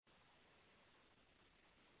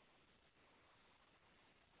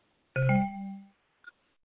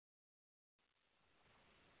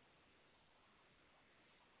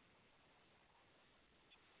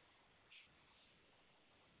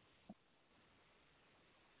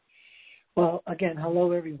Well, again,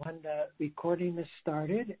 hello everyone. The recording has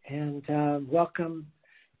started, and welcome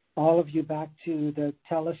all of you back to the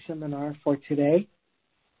teleseminar for today.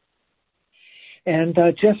 And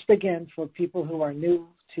just again, for people who are new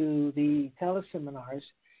to the teleseminars,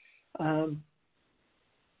 I'm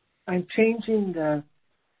changing the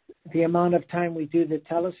amount of time we do the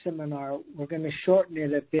teleseminar. We're going to shorten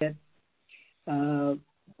it a bit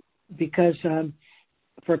because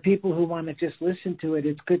for people who want to just listen to it,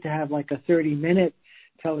 it's good to have like a 30-minute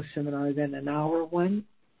teleseminar than an hour one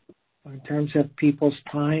in terms of people's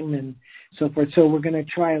time and so forth. So we're going to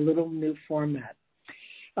try a little new format.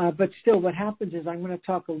 But still, what happens is I'm going to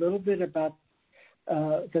talk a little bit about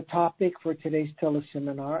the topic for today's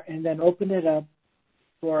teleseminar and then open it up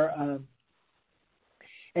for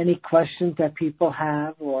any questions that people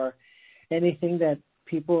have or anything that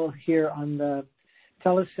people here on the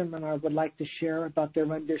teleseminar would like to share about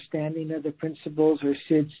their understanding of the principles or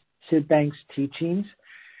Sid Banks' teachings,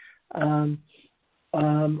 or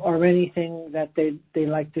anything that they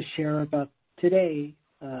like to share about today,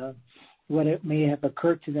 what it may have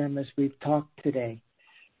occurred to them as we've talked today.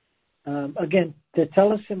 Again, the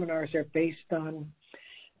teleseminars are based on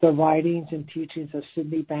the writings and teachings of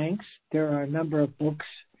Sydney Banks. There are a number of books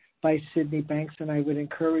by Sydney Banks, and I would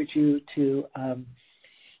encourage you to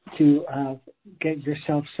get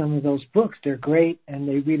yourself some of those books. They're great, and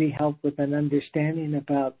they really help with an understanding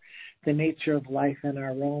about the nature of life and our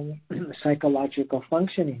own psychological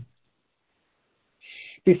functioning.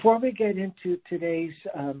 Before we get into today's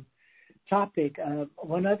topic,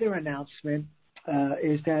 one other announcement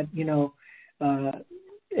is that,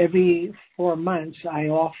 every 4 months I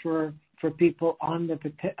offer for people on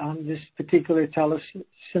this particular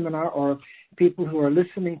teleseminar or people who are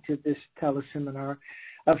listening to this teleseminar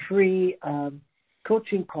a free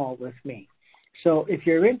coaching call with me. So if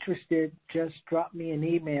you're interested, just drop me an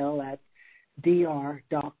email at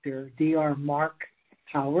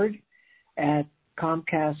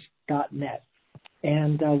drmarkhoward@comcast.net,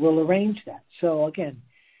 and we'll arrange that. So again,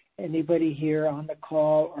 anybody here on the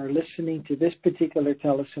call or listening to this particular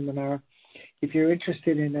teleseminar, if you're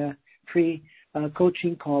interested in a free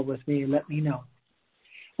coaching call with me, let me know.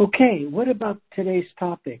 Okay, what about today's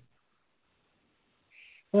topic?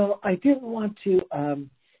 Well, I didn't want to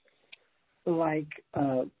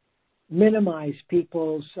minimize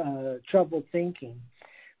people's troubled thinking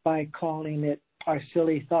by calling it our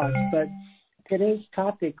silly thoughts, but today's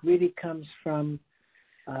topic really comes from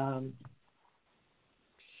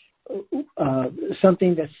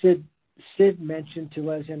something that Sid mentioned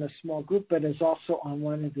to us in a small group, but is also on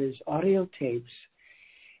one of his audio tapes.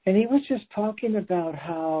 And he was just talking about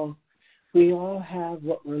how we all have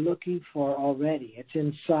what we're looking for already. It's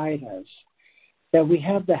inside us, that we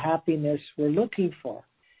have the happiness we're looking for,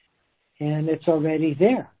 and it's already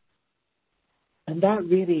there. And that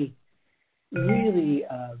really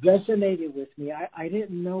resonated with me. I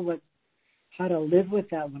didn't know how to live with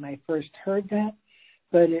that when I first heard that,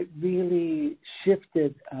 but it really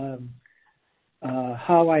shifted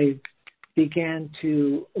how I began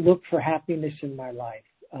to look for happiness in my life.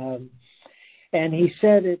 And he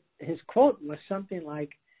said his quote was something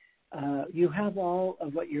like, you have all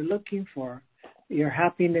of what you're looking for. Your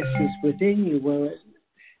happiness is within you,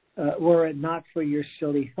 were it not for your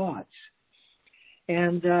silly thoughts.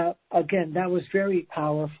 And again, that was very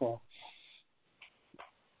powerful.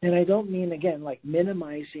 And I don't mean, again, like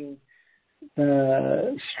minimizing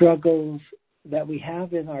the struggles that we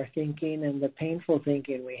have in our thinking and the painful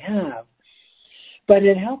thinking we have, but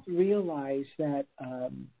it helped realize that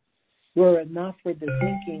were it not for the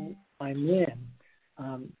thinking I'm in,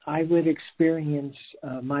 I would experience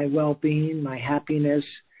my well-being, my happiness,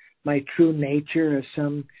 my true nature, as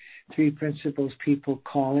some three principles people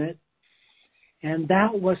call it. And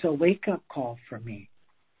that was a wake-up call for me.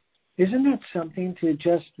 Isn't that something to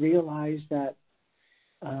just realize that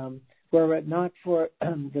were it not for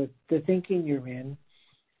the thinking you're in,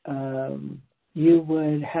 you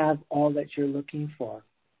would have all that you're looking for.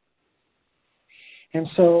 And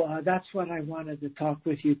so that's what I wanted to talk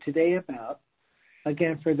with you today about.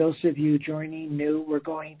 Again, for those of you joining new, we're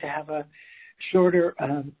going to have a shorter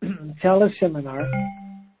teleseminar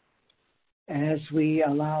as we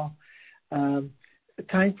allow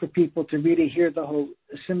time for people to really hear the whole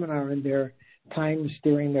seminar in their times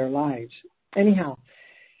during their lives. Anyhow,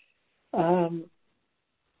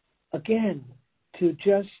 again, to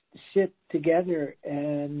just sit together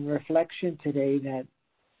and reflection today that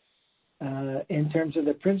in terms of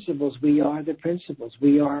the principles, we are the principles.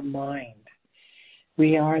 We are mind.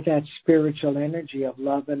 We are that spiritual energy of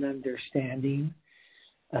love and understanding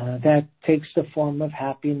that takes the form of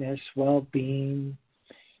happiness, well-being,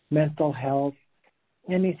 mental health,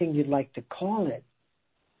 anything you'd like to call it.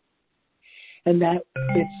 And that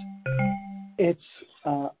it's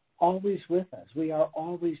always with us. We are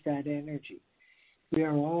always that energy. We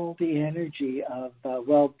are all the energy of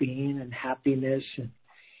well-being and happiness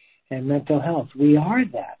and mental health. We are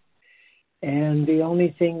that. And the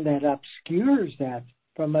only thing that obscures that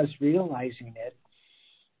from us realizing it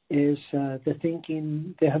is the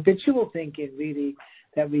thinking, the habitual thinking really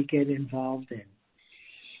that we get involved in.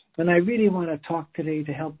 And I really want to talk today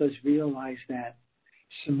to help us realize that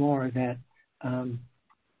some more, that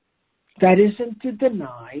that isn't to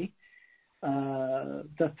deny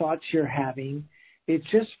the thoughts you're having. It's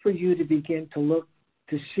just for you to begin to look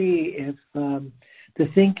to see if the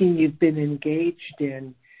thinking you've been engaged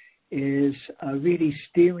in is really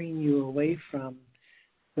steering you away from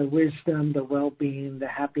the wisdom, the well-being, the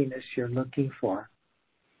happiness you're looking for.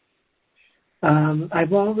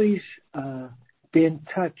 I've always been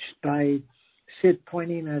touched by Sid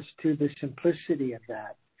pointing us to the simplicity of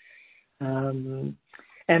that.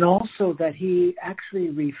 And also that he actually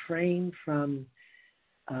refrained from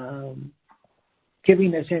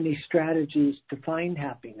giving us any strategies to find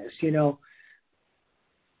happiness. You know,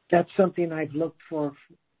 that's something I've looked for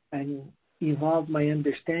and evolved my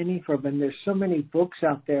understanding for. But there's so many books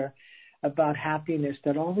out there about happiness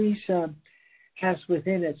that always has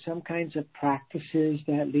within it some kinds of practices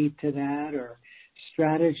that lead to that or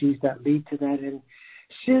strategies that lead to that. And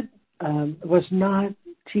Sid was not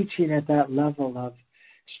teaching at that level of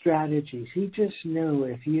strategies. He just knew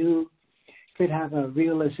if you could have a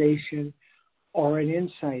realization or an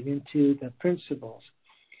insight into the principles,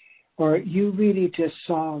 or you really just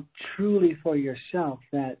saw truly for yourself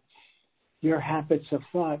that your habits of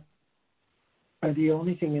thought are the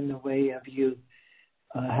only thing in the way of you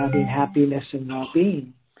having happiness and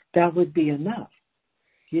well-being, that would be enough.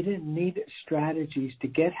 You didn't need strategies to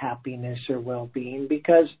get happiness or well-being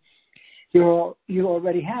because you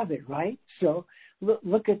already have it, right? So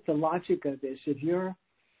look at the logic of this. If you're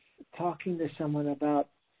talking to someone about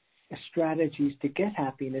strategies to get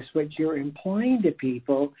happiness, what you're implying to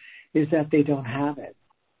people is that they don't have it,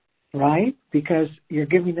 right? Because you're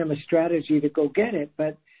giving them a strategy to go get it,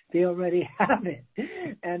 but they already have it.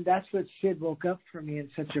 And that's what Sid woke up for me in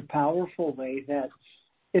such a powerful way, that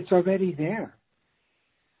it's already there.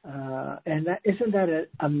 And isn't that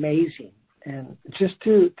amazing? And just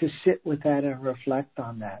to sit with that and reflect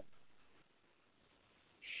on that.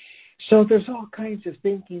 So there's all kinds of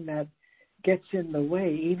thinking that gets in the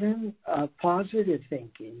way, even positive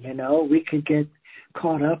thinking. You know, we could get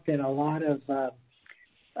caught up in a lot of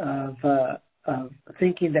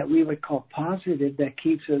thinking that we would call positive that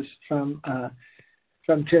keeps us from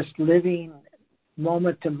just living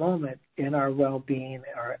moment to moment in our well-being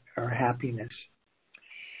or happiness.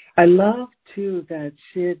 I love, too, that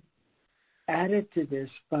Sid added to this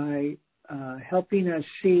by helping us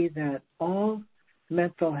see that all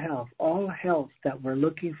mental health, all health that we're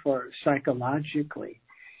looking for psychologically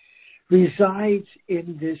resides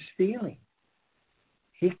in this feeling.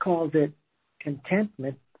 He called it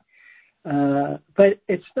contentment, but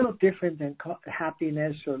it's no different than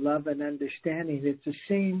happiness or love and understanding. It's the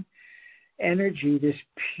same energy, this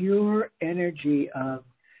pure energy of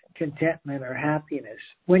contentment or happiness.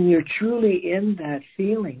 When you're truly in that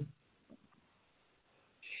feeling,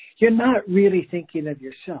 you're not really thinking of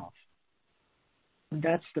yourself. And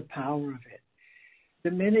that's the power of it.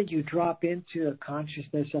 The minute you drop into a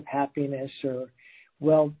consciousness of happiness or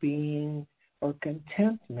well-being or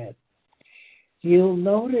contentment, you'll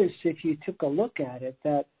notice, if you took a look at it,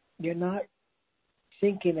 that you're not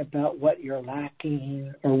thinking about what you're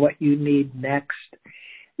lacking or what you need next.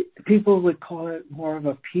 People would call it more of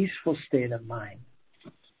a peaceful state of mind.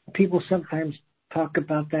 People sometimes talk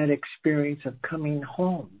about that experience of coming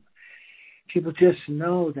home. People just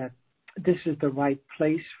know that this is the right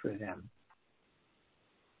place for them.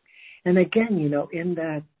 And again, you know, in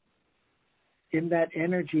that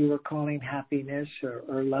energy we're calling happiness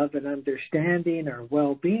or love and understanding or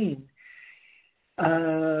well-being,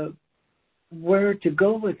 where to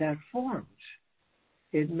go with that forms.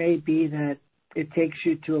 It may be that it takes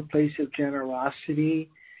you to a place of generosity.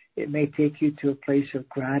 It may take you to a place of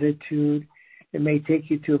gratitude. It may take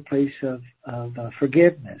you to a place of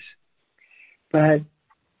forgiveness. But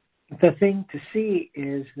the thing to see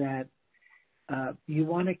is that you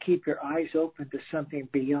want to keep your eyes open to something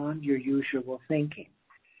beyond your usual thinking.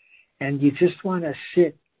 And you just want to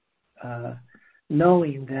sit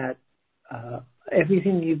knowing that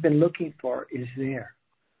everything you've been looking for is there.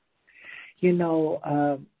 You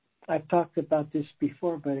know, I've talked about this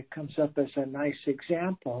before, but it comes up as a nice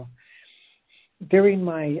example. During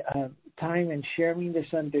my time in sharing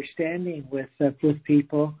this understanding with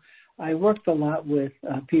people, I worked a lot with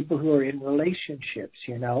people who are in relationships,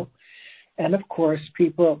 and of course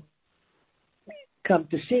people come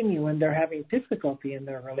to see me when they're having difficulty in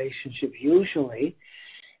their relationship usually.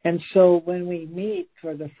 And so when we meet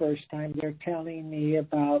for the first time, they're telling me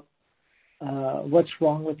about what's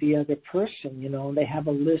wrong with the other person, and they have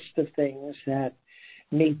a list of things that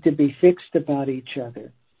need to be fixed about each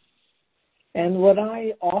other. And what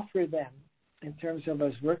I offer them in terms of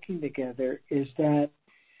us working together is that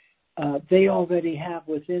they already have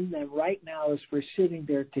within them right now as we're sitting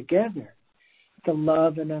there together the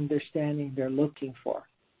love and understanding they're looking for.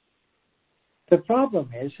 The problem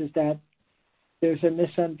is that there's a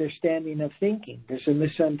misunderstanding of thinking. There's a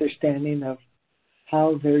misunderstanding of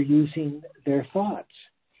how they're using their thoughts,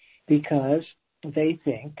 because they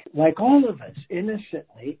think, like all of us,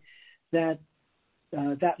 innocently, that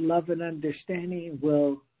that love and understanding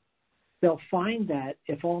they'll find that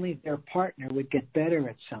if only their partner would get better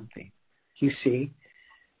at something, you see.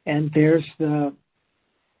 And there's the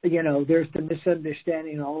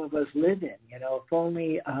misunderstanding all of us live in. If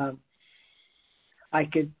only I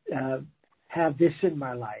could have this in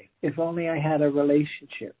my life. If only I had a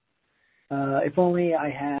relationship. If only I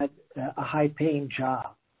had a high-paying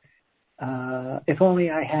job. If only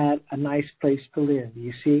I had a nice place to live,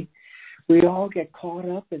 you see. We all get caught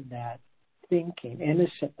up in that thinking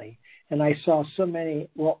innocently. And I saw so many,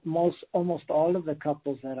 almost all of the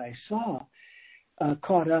couples that I saw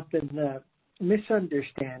caught up in the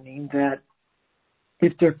misunderstanding that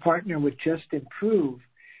if their partner would just improve,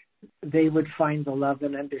 they would find the love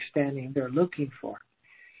and understanding they're looking for.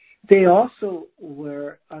 They also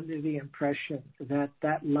were under the impression that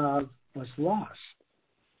that love was lost.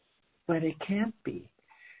 But it can't be,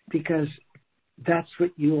 because that's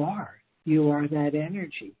what you are. You are that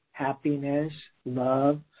energy, happiness,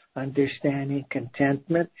 love, understanding,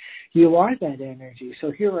 contentment. You are that energy.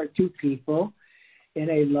 So here are two people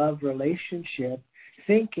in a love relationship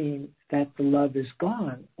thinking that the love is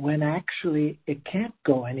gone, when actually it can't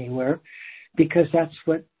go anywhere, because that's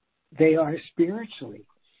what they are spiritually.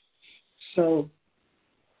 So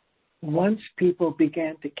once people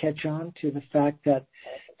began to catch on to the fact that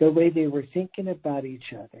the way they were thinking about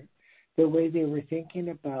each other, the way they were thinking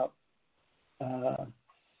about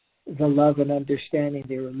the love and understanding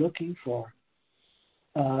they were looking for,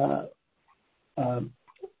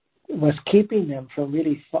 was keeping them from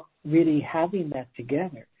really having that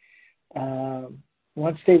together.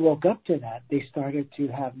 Once they woke up to that, they started to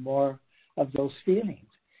have more of those feelings.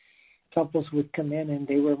 Couples would come in and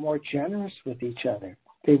they were more generous with each other.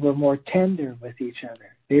 They were more tender with each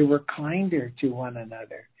other. They were kinder to one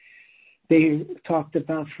another. They talked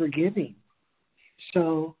about forgiving.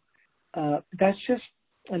 So that's just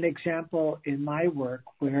an example in my work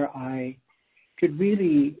where I could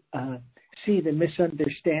really see the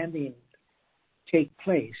misunderstanding take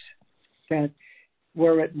place, that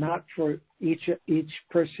were it not for each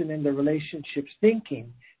person in the relationship's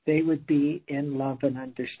thinking, they would be in love and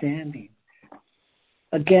understanding.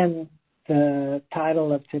 Again, the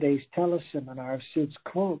title of today's teleseminar of Sid's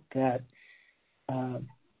quote that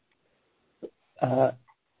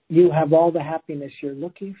you have all the happiness you're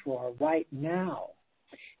looking for right now,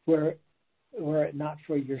 were it not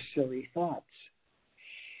for your silly thoughts.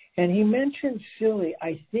 And he mentioned silly,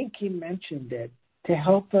 I think he mentioned it to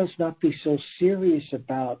help us not be so serious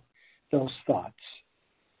about those thoughts.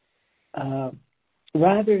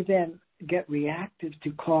 Rather than get reactive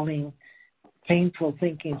to calling painful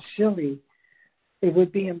thinking silly, it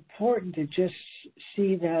would be important to just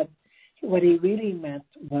see that what he really meant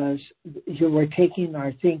was we're taking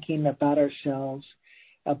our thinking about ourselves,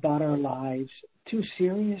 about our lives, too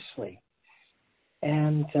seriously.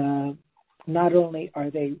 And not only are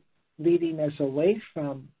they leading us away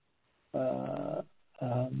from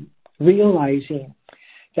realizing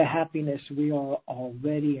the happiness we are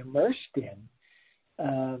already immersed in,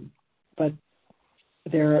 but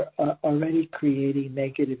they're already creating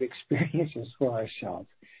negative experiences for ourselves.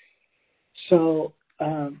 So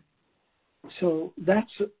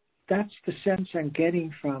that's the sense I'm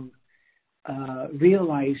getting from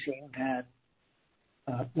realizing that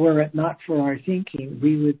were it not for our thinking,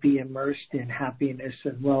 we would be immersed in happiness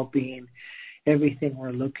and well-being, everything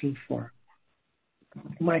we're looking for.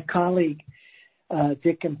 My colleague,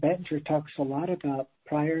 Dick Benter, talks a lot about,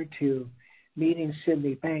 prior to meeting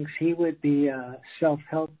Sydney Banks, he would be a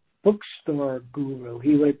self-help bookstore guru.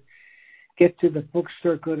 He would get to the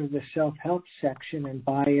bookstore, go to the self-help section, and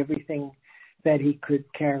buy everything that he could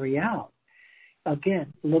carry out.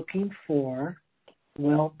 Again, looking for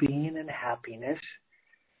well-being and happiness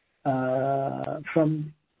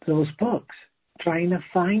from those books, trying to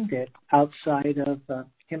find it outside of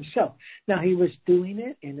himself. Now, he was doing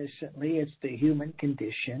it innocently. It's the human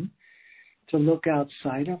condition to look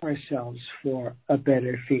outside of ourselves for a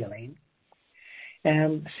better feeling.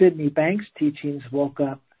 And Sydney Banks' teachings woke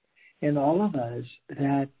up in all of us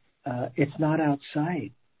that it's not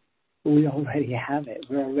outside. We already have it.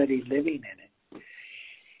 We're already living in it.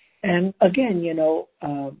 And again,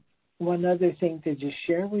 one other thing to just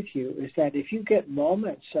share with you is that if you get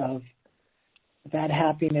moments of that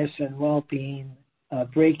happiness and well-being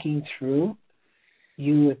breaking through,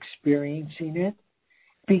 you experiencing it,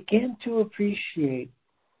 begin to appreciate,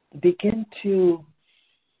 begin to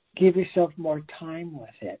give yourself more time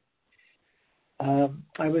with it.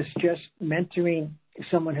 I was just mentoring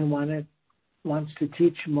someone who wants to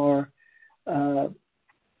teach more,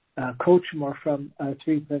 coach more from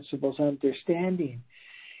 3 Principles of Understanding.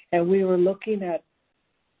 And we were looking at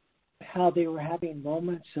how they were having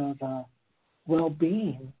moments of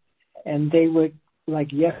well-being, and they would,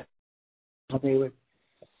 they would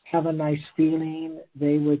have a nice feeling.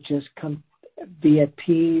 They would just be at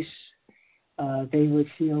peace. They would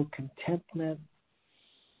feel contentment.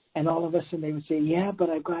 And all of a sudden they would say, yeah, but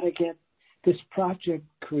I've got to get this project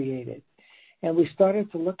created. And we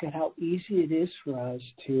started to look at how easy it is for us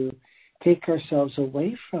to take ourselves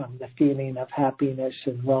away from the feeling of happiness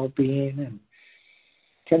and well-being and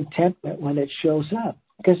contentment when it shows up,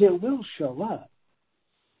 because it will show up.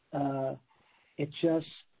 It's just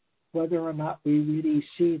whether or not we really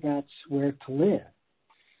see that's where to live.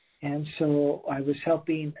 And so I was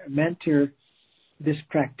helping mentor this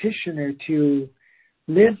practitioner to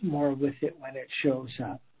live more with it when it shows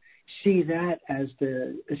up. See that as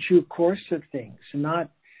the true course of things, not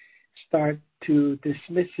start to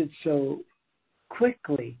dismiss it so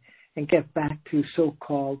quickly and get back to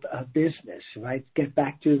so-called business, right? Get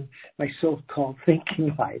back to my so-called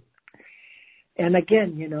thinking life. And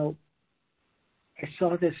again, I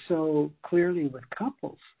saw this so clearly with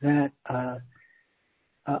couples that,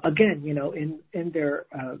 again, in their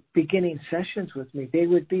beginning sessions with me, they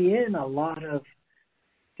would be in a lot of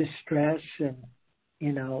distress and,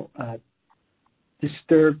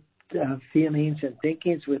 disturbed feelings and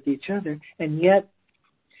thinkings with each other, and yet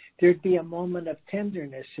there'd be a moment of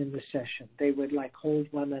tenderness in the session. They would hold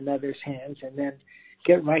one another's hands and then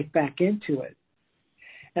get right back into it.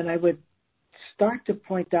 And I would start to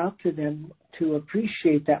point out to them to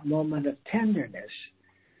appreciate that moment of tenderness,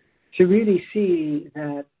 to really see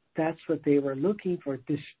that that's what they were looking for,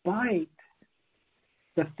 despite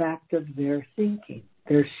the fact of their thinking,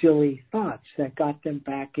 their silly thoughts that got them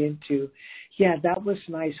back into, yeah, that was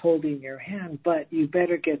nice holding your hand, but you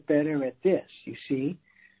better get better at this, you see?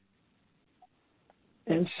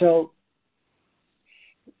 And so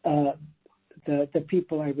the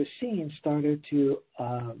people I was seeing started to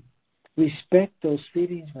respect those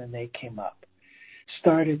feelings when they came up,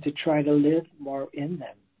 started to try to live more in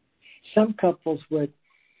them. Some couples would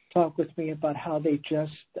talk with me about how they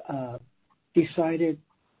just decided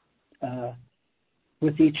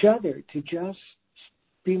with each other to just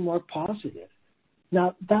be more positive.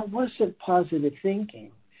 Now, that wasn't positive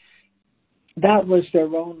thinking. That was their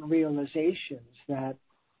own realizations that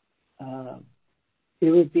it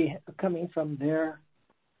would be coming from their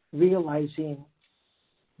realizing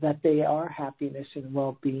that they are happiness and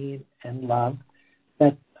well-being and love,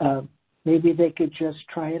 that maybe they could just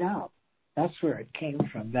try it out. That's where it came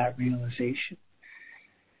from, that realization.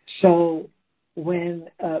 So when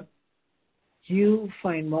you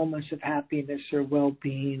find moments of happiness or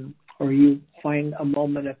well-being, or you find a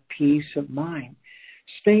moment of peace of mind,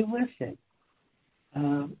 stay with it.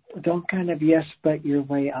 Don't kind of yes but your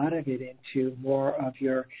way out of it into more of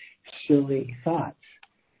your silly thoughts.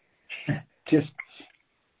 Just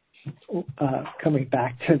coming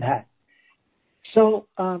back to that. So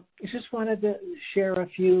I just wanted to share a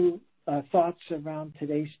few thoughts around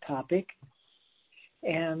today's topic.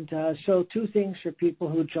 And so 2 things for people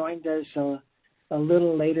who joined us a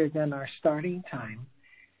little later than our starting time.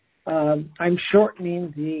 I'm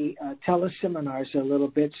shortening the teleseminars a little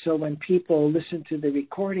bit, so when people listen to the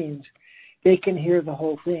recordings, they can hear the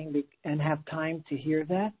whole thing and have time to hear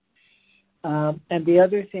that. And the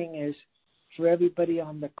other thing is, for everybody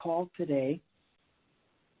on the call today,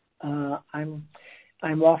 I'm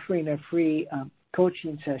offering a free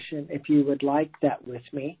coaching session if you would like that with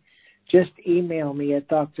me. Just email me at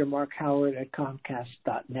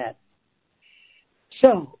drmarkhoward@comcast.net.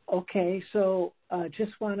 So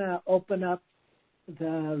just want to open up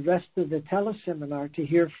the rest of the teleseminar to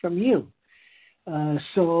hear from you.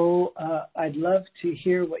 I'd love to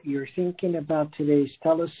hear what you're thinking about today's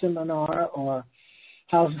teleseminar, or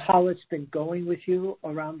how it's been going with you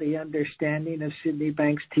around the understanding of Sydney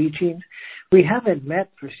Banks' teachings. We haven't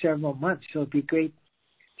met for several months, so it'd be great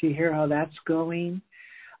to hear how that's going.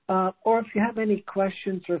 Or if you have any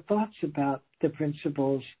questions or thoughts about the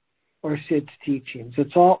principles or Sid's teachings,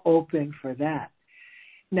 it's all open for that.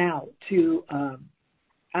 Now, to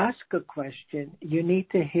ask a question, you need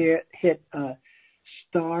to hit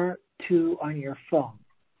 *2 on your phone.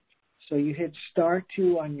 So you hit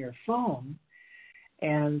 *2 on your phone,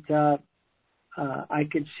 and I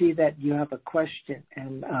can see that you have a question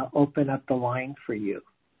and open up the line for you.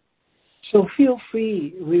 So feel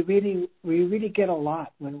free. We really get a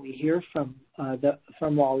lot when we hear from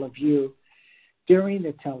all of you during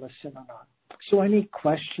the teleseminar. So any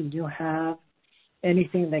question you have,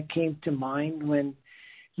 anything that came to mind when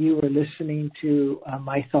you were listening to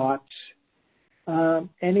my thoughts,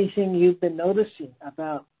 anything you've been noticing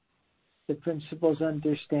about the principles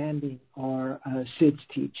understanding or Sid's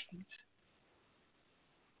teachings.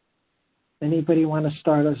 Anybody want to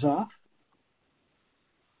start us off?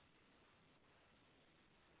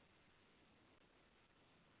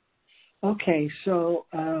 Okay, so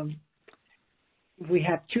we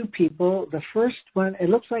have two people. The first one, it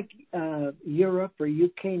looks like Europe or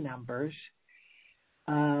UK numbers.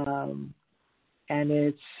 And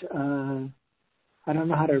it's, I don't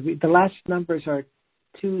know how to read. The last numbers are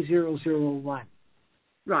 2001.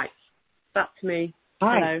 Right. That's me.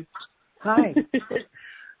 Hi. Hello. Hi.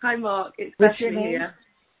 Hi, Mark. It's What's your Beshley name? here.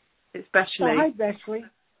 It's Beshley. Oh, hi, Beshley.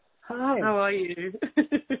 Hi. How are you?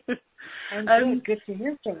 I'm good. Good to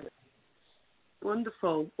hear from you.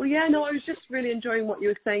 Wonderful. Well, yeah, no, I was just really enjoying what you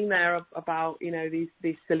were saying there about,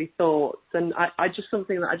 these silly thoughts. And I just,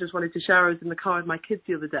 something that I just wanted to share. I was in the car with my kids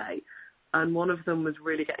the other day, and one of them was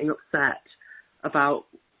really getting upset about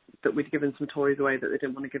that we'd given some toys away that they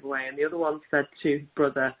didn't want to give away. And the other one said to his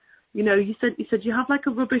brother, you said you have like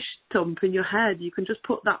a rubbish dump in your head. You can just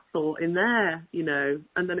put that thought in there,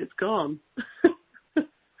 and then it's gone.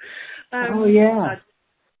 Oh, yeah.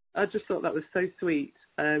 I just thought that was so sweet.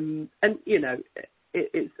 And,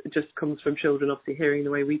 it just comes from children, obviously, hearing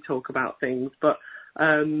the way we talk about things. But,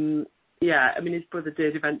 his brother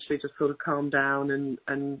did eventually just sort of calm down and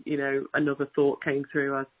another thought came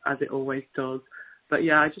through as it always does. But,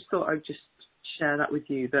 yeah, I just thought I'd just share that with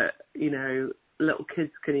you that, little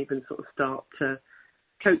kids can even sort of start to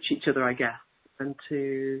coach each other, I guess, and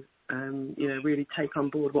to, really take on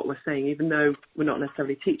board what we're saying, even though we're not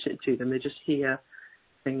necessarily teaching it to them. They just hear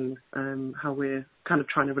things, how we're kind of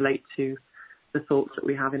trying to relate to the thoughts that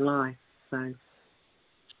we have in life. So.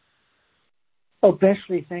 Oh,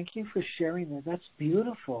 Beshley, thank you for sharing that. That's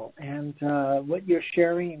beautiful. And what you're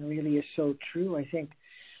sharing really is so true. I think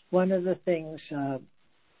one of the things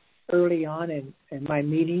early on in my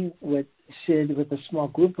meeting with Sid, with a small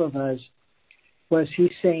group of us, was he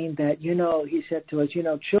saying that, he said to us,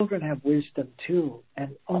 children have wisdom too.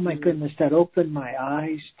 And oh my goodness, that opened my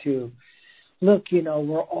eyes to, look,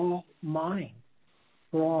 we're all mind.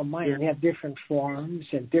 We're all mind. Yeah. We have different forms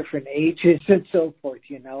and different ages and so forth,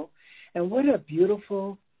 And what a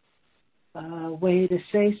beautiful way to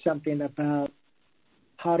say something about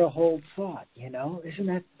how to hold thought, Isn't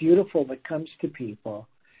that beautiful what comes to people?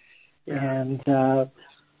 Yeah.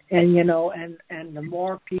 And the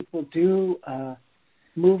more people do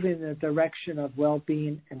move in the direction of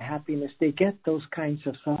well-being and happiness, they get those kinds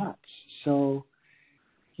of thoughts. So,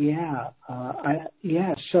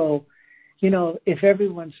 So, if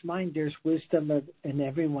everyone's mind, there's wisdom in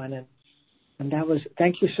everyone, and that was.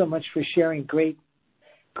 Thank you so much for sharing. Great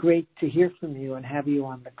to hear from you and have you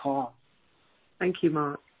on the call. Thank you,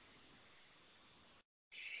 Mark.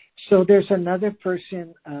 So there's another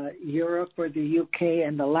person, Europe or the UK,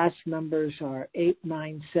 and the last numbers are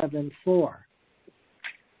 8974.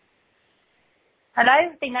 Hello,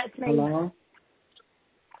 I think that's me. Hello.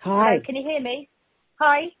 Hi. Hello, can you hear me?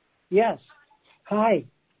 Hi. Yes. Hi.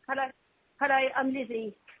 Hello, I'm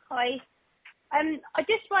Lizzie. Hi. I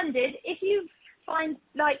just wondered if you find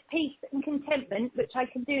like peace and contentment, which I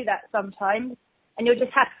can do that sometimes, and you're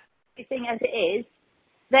just happy with everything as it is,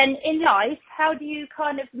 then in life, how do you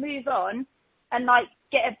kind of move on and like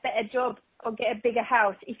get a better job or get a bigger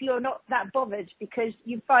house if you're not that bothered because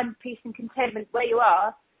you find peace and contentment where you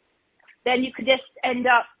are? Then you could just end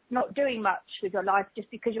up not doing much with your life just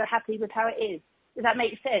because you're happy with how it is. Does that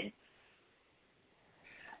make sense?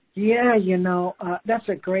 Yeah, that's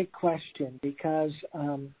a great question because,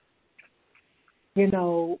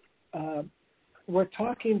 we're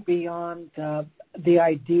talking beyond the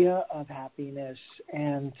idea of happiness,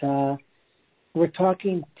 and we're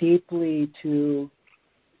talking deeply to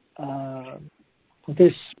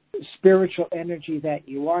this spiritual energy that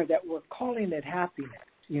you are, that we're calling it happiness,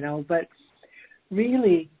 but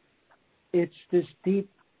really it's this deep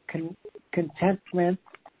contentment.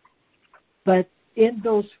 But in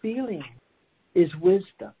those feelings is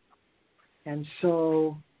wisdom. And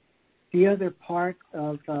so the other part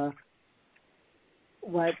of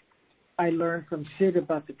what I learned from Sid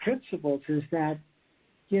about the principles is that,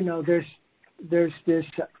 there's this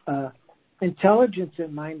intelligence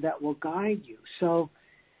in mind that will guide you. So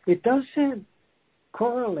it doesn't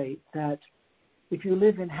correlate that if you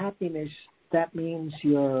live in happiness, that means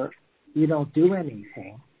you don't do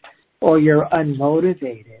anything or you're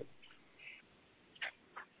unmotivated.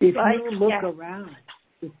 If you look around,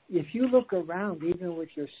 if you look around even with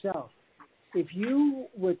yourself, if you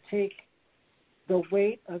would take the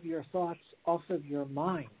weight of your thoughts off of your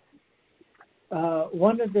mind,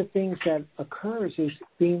 one of the things that occurs is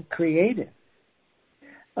being creative.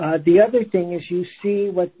 The other thing is you see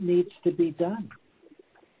what needs to be done.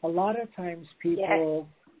 A lot of times people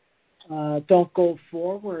don't go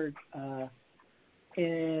forward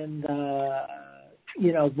in,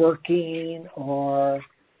 working or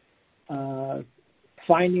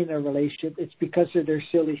finding a relationship. It's because of their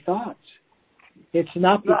silly thoughts. It's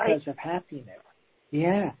not because of happiness.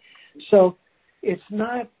 Yeah. So it's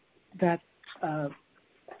not that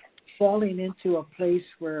falling into a place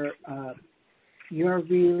where you're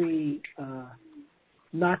really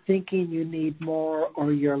not thinking you need more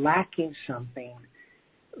or you're lacking something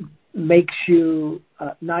makes you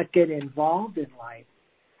not get involved in life.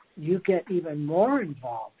 You get even more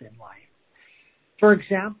involved in life. For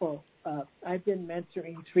example, I've been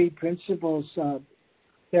mentoring 3 principals,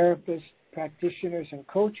 therapists, practitioners, and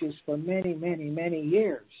coaches for many, many, many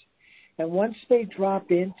years. And once they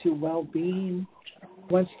drop into well-being,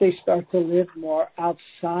 once they start to live more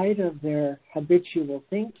outside of their habitual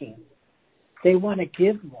thinking, they want to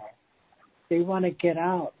give more. They want to get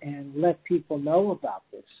out and let people know about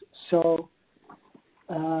this. So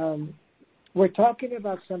we're talking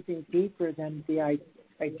about something deeper than the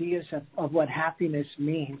ideas of what happiness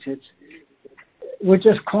means. We're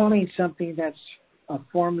just calling something that's a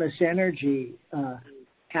formless energy,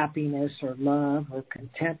 happiness or love or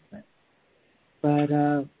contentment. But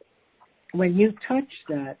when you touch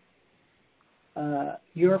that,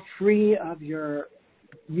 you're free of your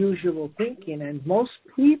usual thinking. And most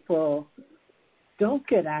people don't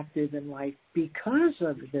get active in life because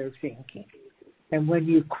of their thinking. And when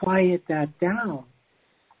you quiet that down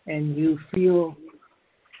and you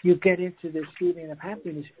get into this feeling of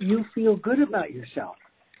happiness, you feel good about yourself.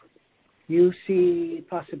 You see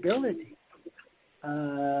possibility.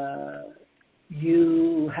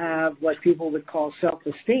 You have what people would call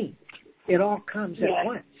self-esteem. It all comes at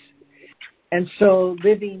once. And so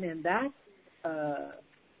living in that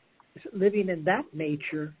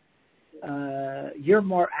nature, you're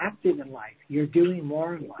more active in life. You're doing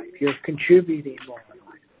more in life. You're contributing more in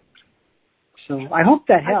life. So I hope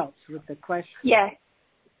that helps with the question. Yeah,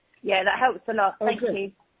 that helps a lot. Thank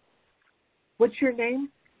you. What's your name?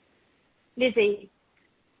 Lizzie.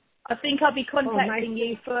 I think I'll be contacting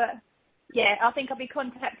you for. Yeah, I think I'll be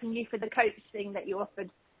contacting you for the coaching that you offered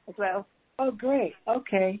as well. Oh, great.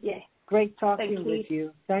 Okay. Yeah. Great talking with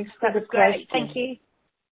you. Thanks for the question. Thank you.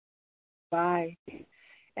 Bye.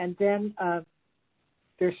 And then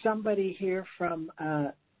there's somebody here from,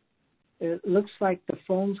 it looks like the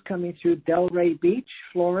phone's coming through Delray Beach,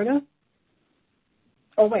 Florida.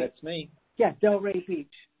 Oh, wait. That's me. Yeah, Delray Beach.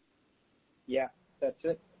 Yeah, that's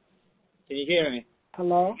it. Can you hear me?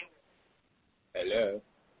 Hello? Hello.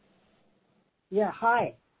 Yeah,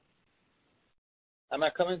 hi. Am I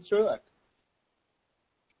coming through it?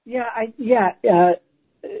 Yeah,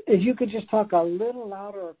 if you could just talk a little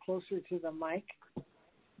louder or closer to the mic.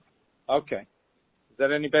 Okay. Is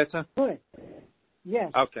that any better? Good.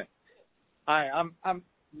 Yes. Okay. Hi, I'm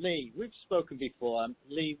Lee. We've spoken before. I'm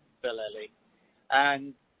Lee Bellelli.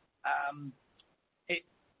 And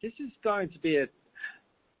this is going to be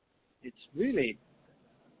it's really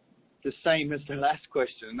the same as the last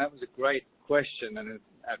question, and that was a great question and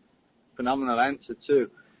a phenomenal answer too.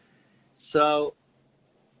 So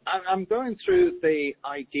I'm going through the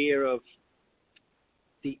idea of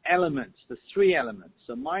the elements, the 3 elements.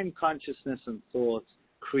 So mind, consciousness, and thought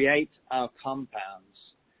create our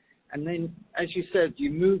compounds. And then, as you said, you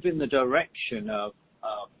move in the direction of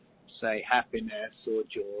say, happiness or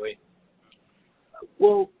joy.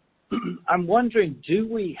 Well, I'm wondering, do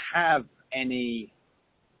we have any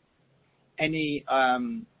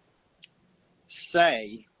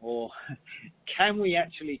say, or can we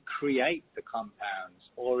actually create the compounds,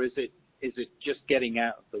 or is it just getting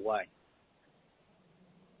out of the way?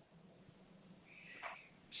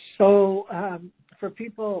 So for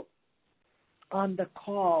people on the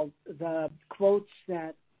call, the quotes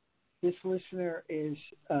that this listener is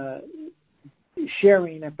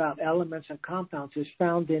sharing about elements and compounds is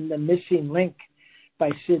found in The Missing Link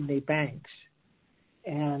by Sydney Banks.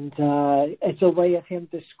 And it's a way of him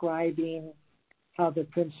describing how the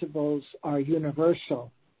principles are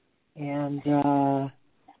universal and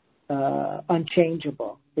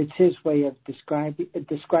unchangeable. It's his way of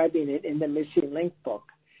describing it in the Missing Link book.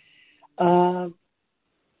 Well,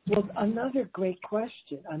 another great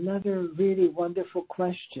question, another really wonderful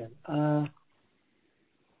question.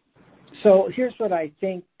 So here's what I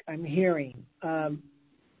think I'm hearing.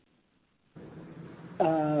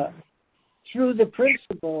 Through the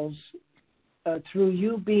principles, through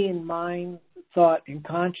you being mind, thought, and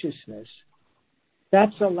consciousness,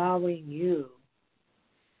 that's allowing you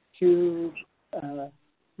to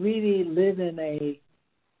really live in a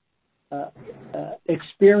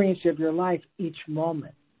experience of your life each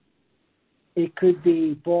moment. It could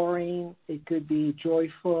be boring. It could be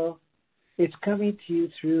joyful. It's coming to you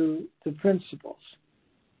through the principles.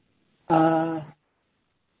 I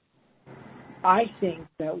think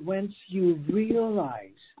that once you realize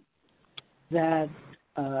that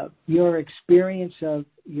your experience of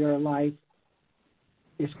your life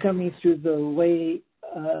is coming through the way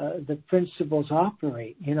the principles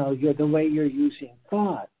operate, the way you're using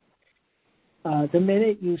thought, the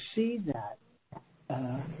minute you see that,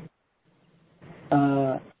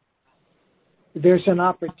 there's an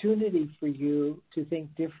opportunity for you to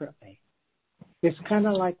think differently. It's kind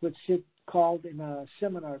of like what Sid called in a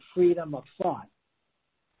seminar, freedom of thought.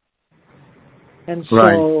 And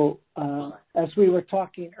so, as we were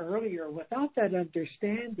talking earlier, without that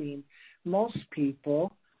understanding, most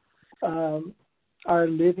people are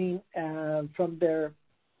living from their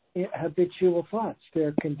habitual thoughts,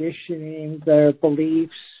 their conditioning, their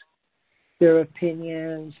beliefs, their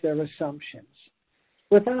opinions, their assumptions,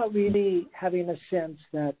 without really having a sense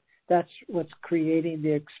that that's what's creating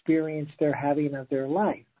the experience they're having of their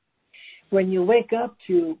life. When you wake up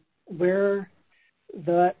to where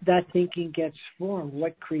that thinking gets formed,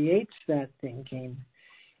 what creates that thinking,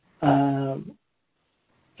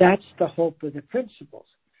 that's the hope of the principles.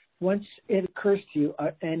 Once it occurs to you,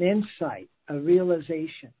 an insight, a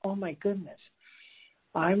realization, oh my goodness,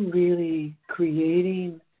 I'm really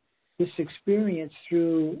creating this experience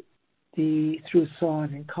through thought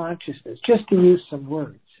and consciousness, just to use some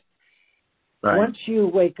words. Right. Once you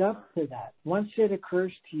wake up to that, once it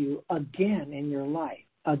occurs to you again in your life,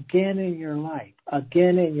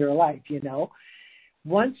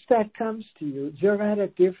 once that comes to you, you're at a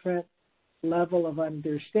different level of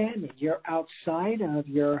understanding. You're outside of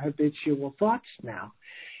your habitual thoughts now.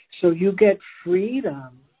 So you get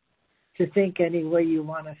freedom to think any way you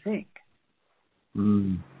want to think.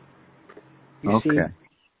 You see?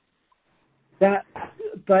 That,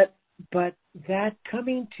 but that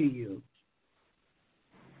coming to you,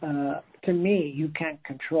 to me, you can't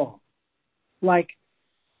control. Like,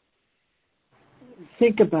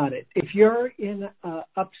 think about it. If you're in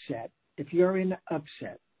upset,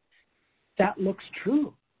 that looks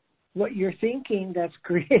true. What you're thinking that's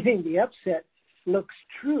creating the upset looks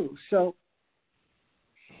true. So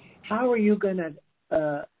how are you going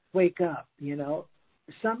to wake up,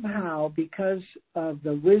 Somehow, because of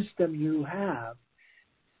the wisdom you have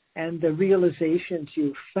and the realizations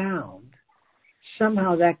you've found,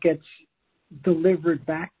 somehow that gets delivered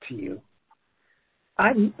back to you.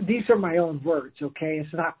 These are my own words, okay?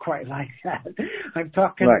 It's not quite like that. I'm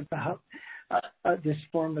talking about this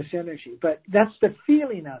formless energy. But that's the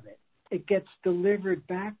feeling of it. It gets delivered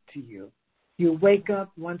back to you. You wake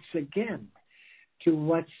up once again to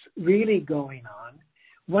what's really going on.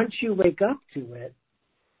 Once you wake up to it,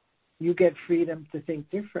 you get freedom to think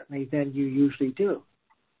differently than you usually do.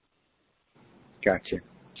 Gotcha.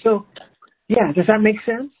 So, yeah, does that make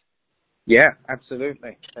sense? Yeah,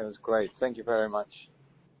 absolutely. That was great. Thank you very much.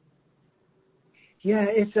 Yeah,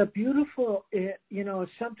 it's a beautiful,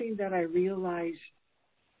 it's something that I realized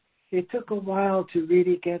it took a while to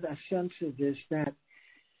really get a sense of this, that,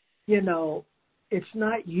 it's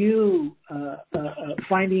not you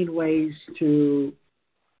finding ways to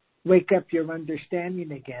wake up your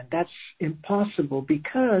understanding again. That's impossible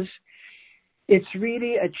because it's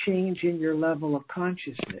really a change in your level of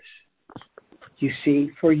consciousness. You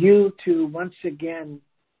see, for you to once again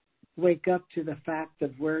wake up to the fact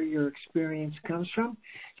of where your experience comes from,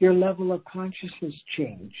 your level of consciousness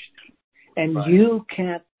changed. And you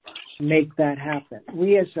can't make that happen.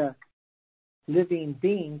 We as a living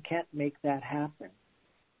being can't make that happen.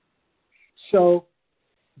 So,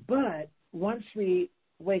 but once we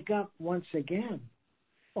wake up once again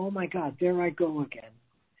oh my God, there I go again.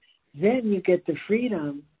 Then you get the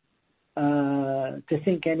freedom to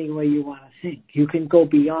think any way you want to think. You can go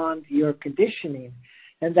beyond your conditioning.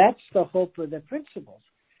 And that's the hope of the principles.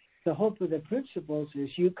 The hope of the principles is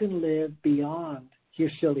you can live beyond your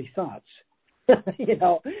silly thoughts.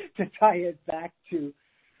 To tie it back to,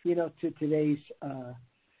 to today's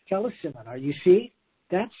teleseminar. You see,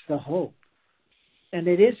 that's the hope. And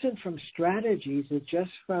it isn't from strategies, it's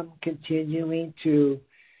just from continuing to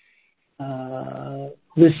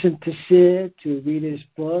listen to Sid, to read his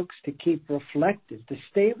books, to keep reflective, to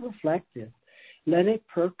stay reflective. Let it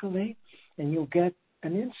percolate, and you'll get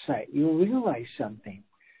an insight. You'll realize something.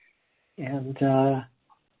 And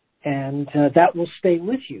that will stay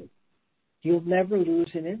with you. You'll never lose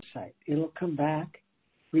an insight. It'll come back,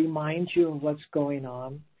 remind you of what's going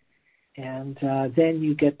on, and then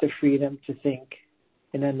you get the freedom to think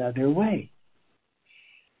in another way.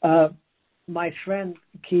 My friend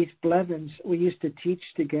Keith Blevins, we used to teach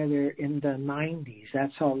together in the 90s.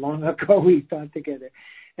 That's how long ago we taught together.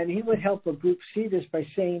 And he would help a group see this by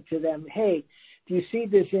saying to them, hey, do you see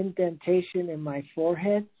this indentation in my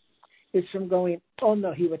forehead? It's from going, oh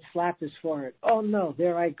no, he would slap his forehead. Oh no,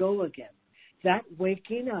 there I go again. That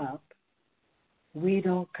waking up, we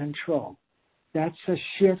don't control. That's a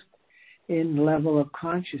shift in level of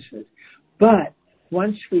consciousness. But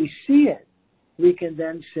once we see it, we can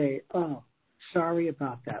then say, oh, sorry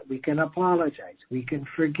about that. We can apologize. We can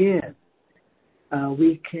forgive.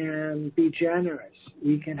 We can be generous.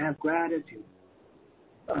 We can have gratitude.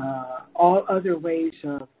 All other ways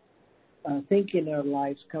of thinking in our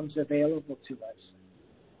lives comes available to us.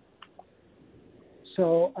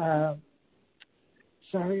 So,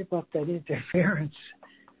 sorry about that interference.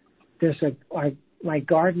 There's my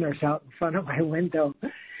gardener's out in front of my window.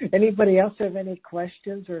 Anybody else have any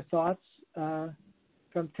questions or thoughts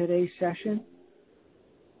from today's session?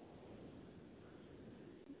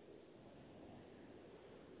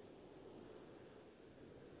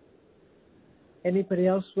 Anybody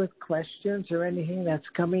else with questions or anything that's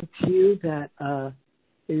coming to you that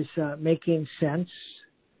is making sense,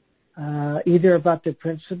 either about the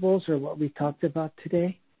principles or what we talked about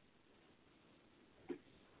today?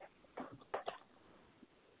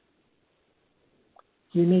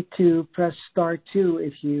 You need to press star 2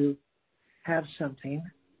 if you have something.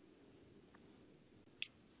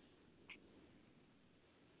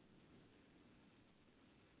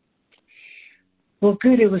 Well,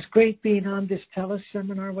 good. It was great being on this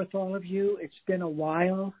teleseminar with all of you. It's been a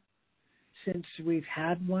while since we've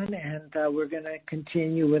had one, and we're going to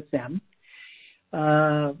continue with them.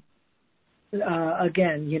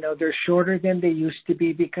 Again, they're shorter than they used to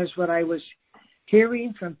be because what I was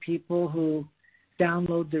hearing from people who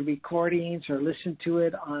download the recordings or listen to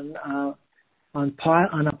it on a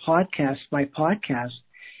podcast, my podcast,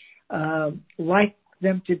 like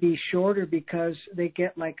them to be shorter because they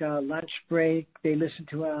get like a lunch break. They listen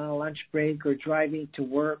to it on a lunch break or driving to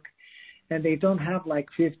work, and they don't have like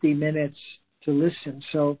 50 minutes to listen.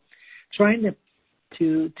 So trying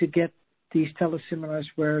to get these teleseminars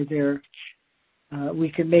where we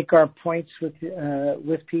can make our points with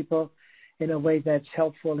people in a way that's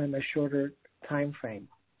helpful in a shorter time frame.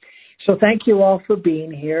 So thank you all for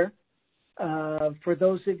being here. For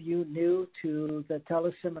those of you new to the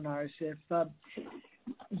teleseminars, if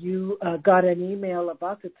you got an email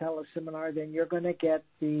about the teleseminar, then you're going to get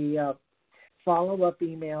the follow-up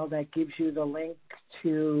email that gives you the link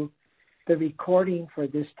to the recording for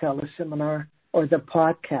this teleseminar or the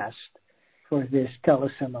podcast for this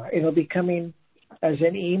teleseminar. It'll be coming as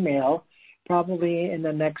an email probably in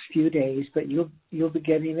the next few days, but you'll be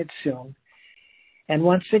getting it soon. And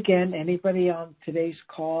once again, anybody on today's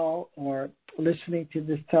call or listening to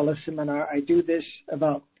this teleseminar, I do this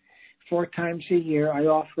about 4 times a year. I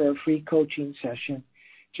offer a free coaching session.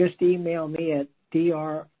 Just email me at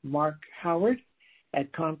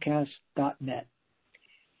drmarkhoward@comcast.net.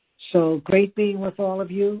 So great being with all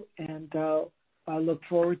of you, and I look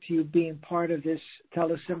forward to you being part of this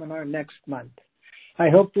teleseminar next month. I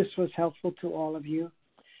hope this was helpful to all of you.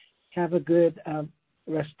 Have a good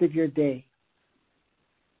rest of your day.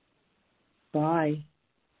 Bye.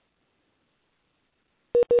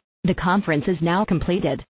 The conference is now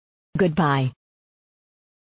completed. Goodbye.